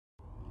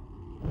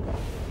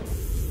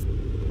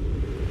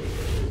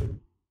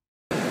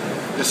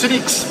The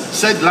cynics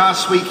said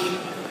last week,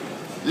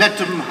 let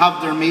them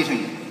have their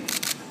meeting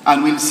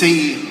and we'll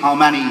see how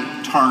many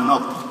turn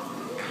up.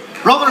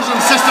 Brothers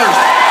and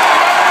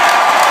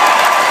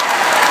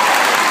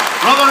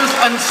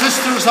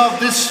sisters of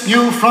this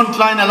new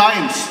Frontline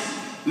alliance,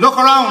 look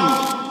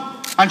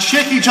around and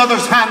shake each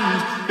other's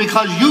hand,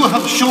 because you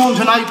have shown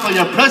tonight by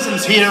your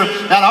presence here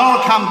that our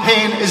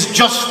campaign is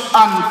just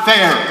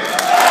unfair.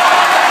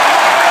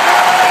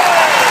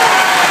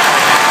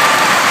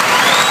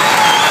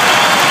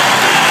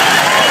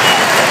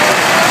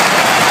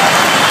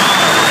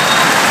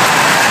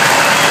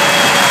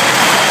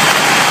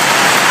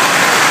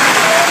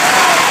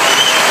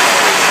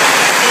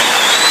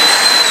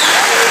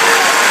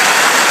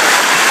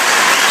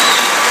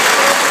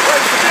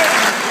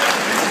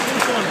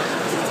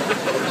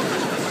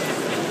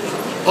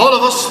 All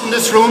of us in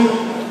this room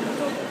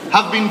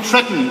have been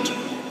threatened.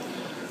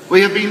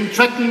 We have been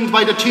threatened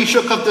by the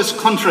Taoiseach of this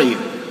country,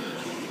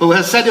 who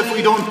has said if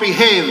we don't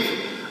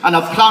behave and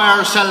apply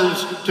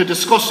ourselves to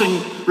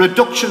discussing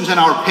reductions in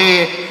our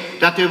pay,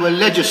 that they will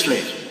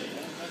legislate.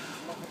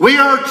 We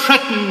are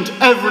threatened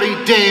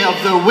every day of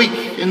the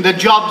week in the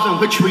jobs in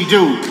which we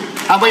do,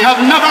 and we have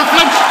never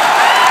flinched.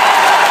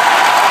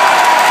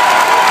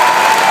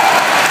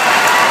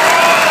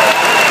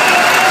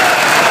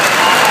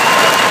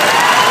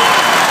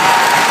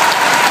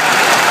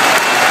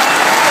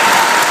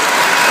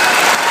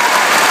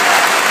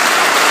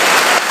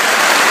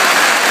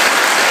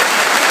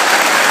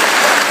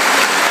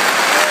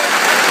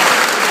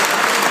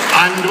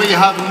 And we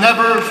have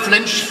never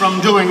flinched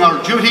from doing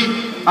our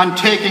duty and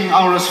taking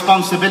our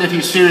responsibility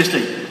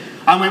seriously.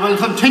 And we will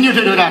continue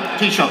to do that,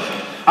 Taoiseach.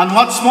 And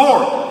what's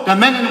more, the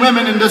men and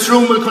women in this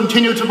room will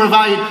continue to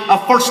provide a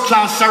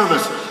first-class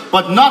service,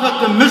 but not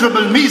at the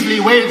miserable, measly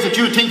wage that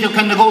you think you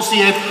can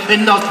negotiate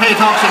in those pay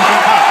talks in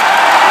Croke Park.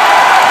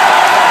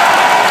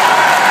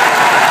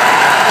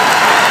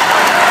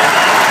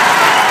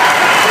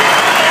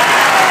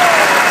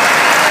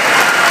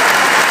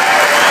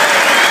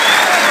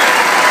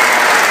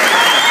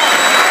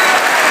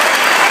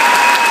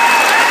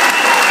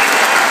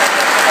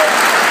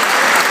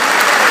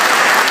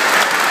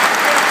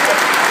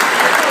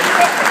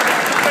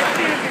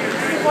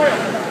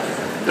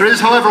 There is,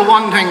 however,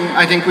 one thing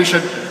I think we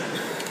should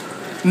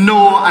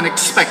know and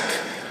expect.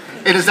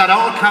 It is that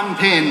our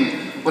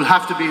campaign will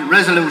have to be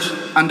resolute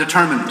and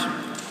determined.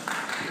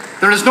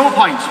 There is no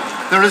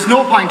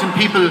point in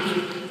people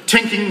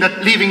thinking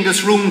that leaving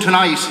this room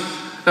tonight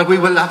that we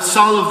will have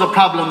solved the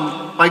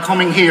problem by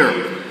coming here.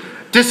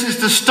 This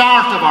is the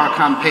start of our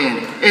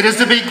campaign. It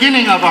is the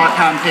beginning of our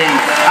campaign.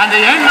 And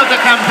the end of the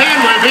campaign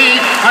will be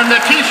when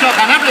the Taoiseach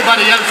and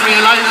everybody else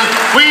realises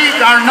we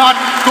are not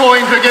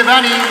going to give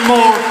any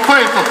more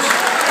quaffles.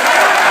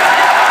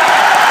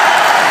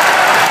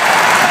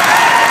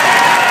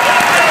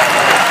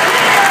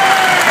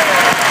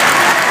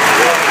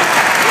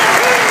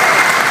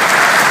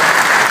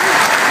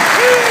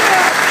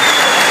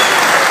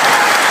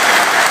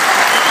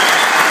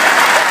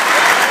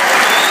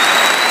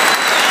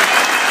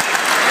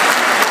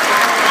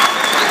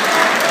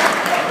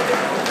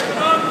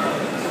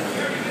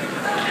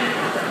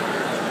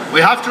 We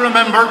have to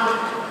remember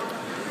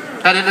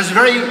that it is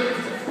very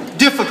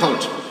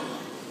difficult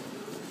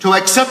to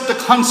accept the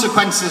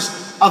consequences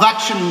of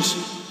actions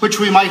which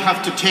we might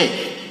have to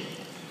take.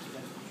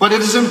 But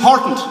it is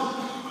important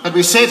that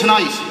we say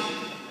tonight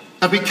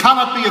that we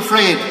cannot be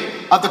afraid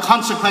of the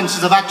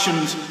consequences of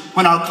actions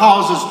when our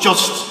cause is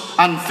just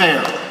and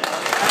fair.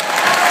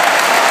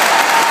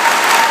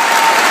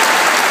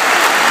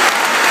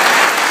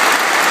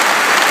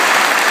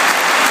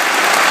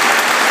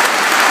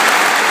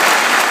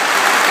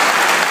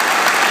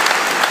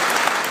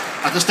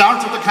 At the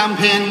start of the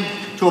campaign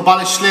to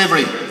abolish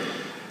slavery,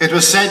 it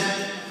was said,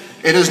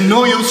 "It is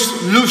no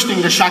use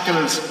loosening the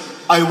shackles,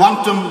 I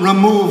want them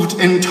removed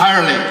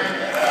entirely."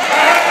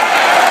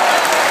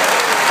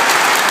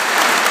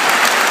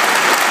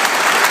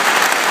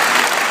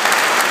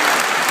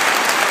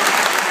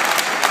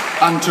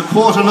 And to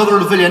quote another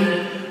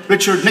villain,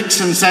 Richard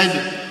Nixon said,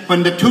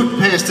 "When the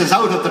toothpaste is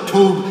out of the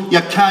tube,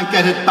 you can't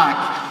get it back."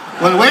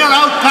 Well, we're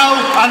out now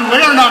and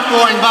we're not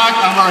going back,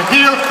 and we're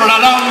here for a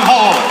long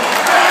haul.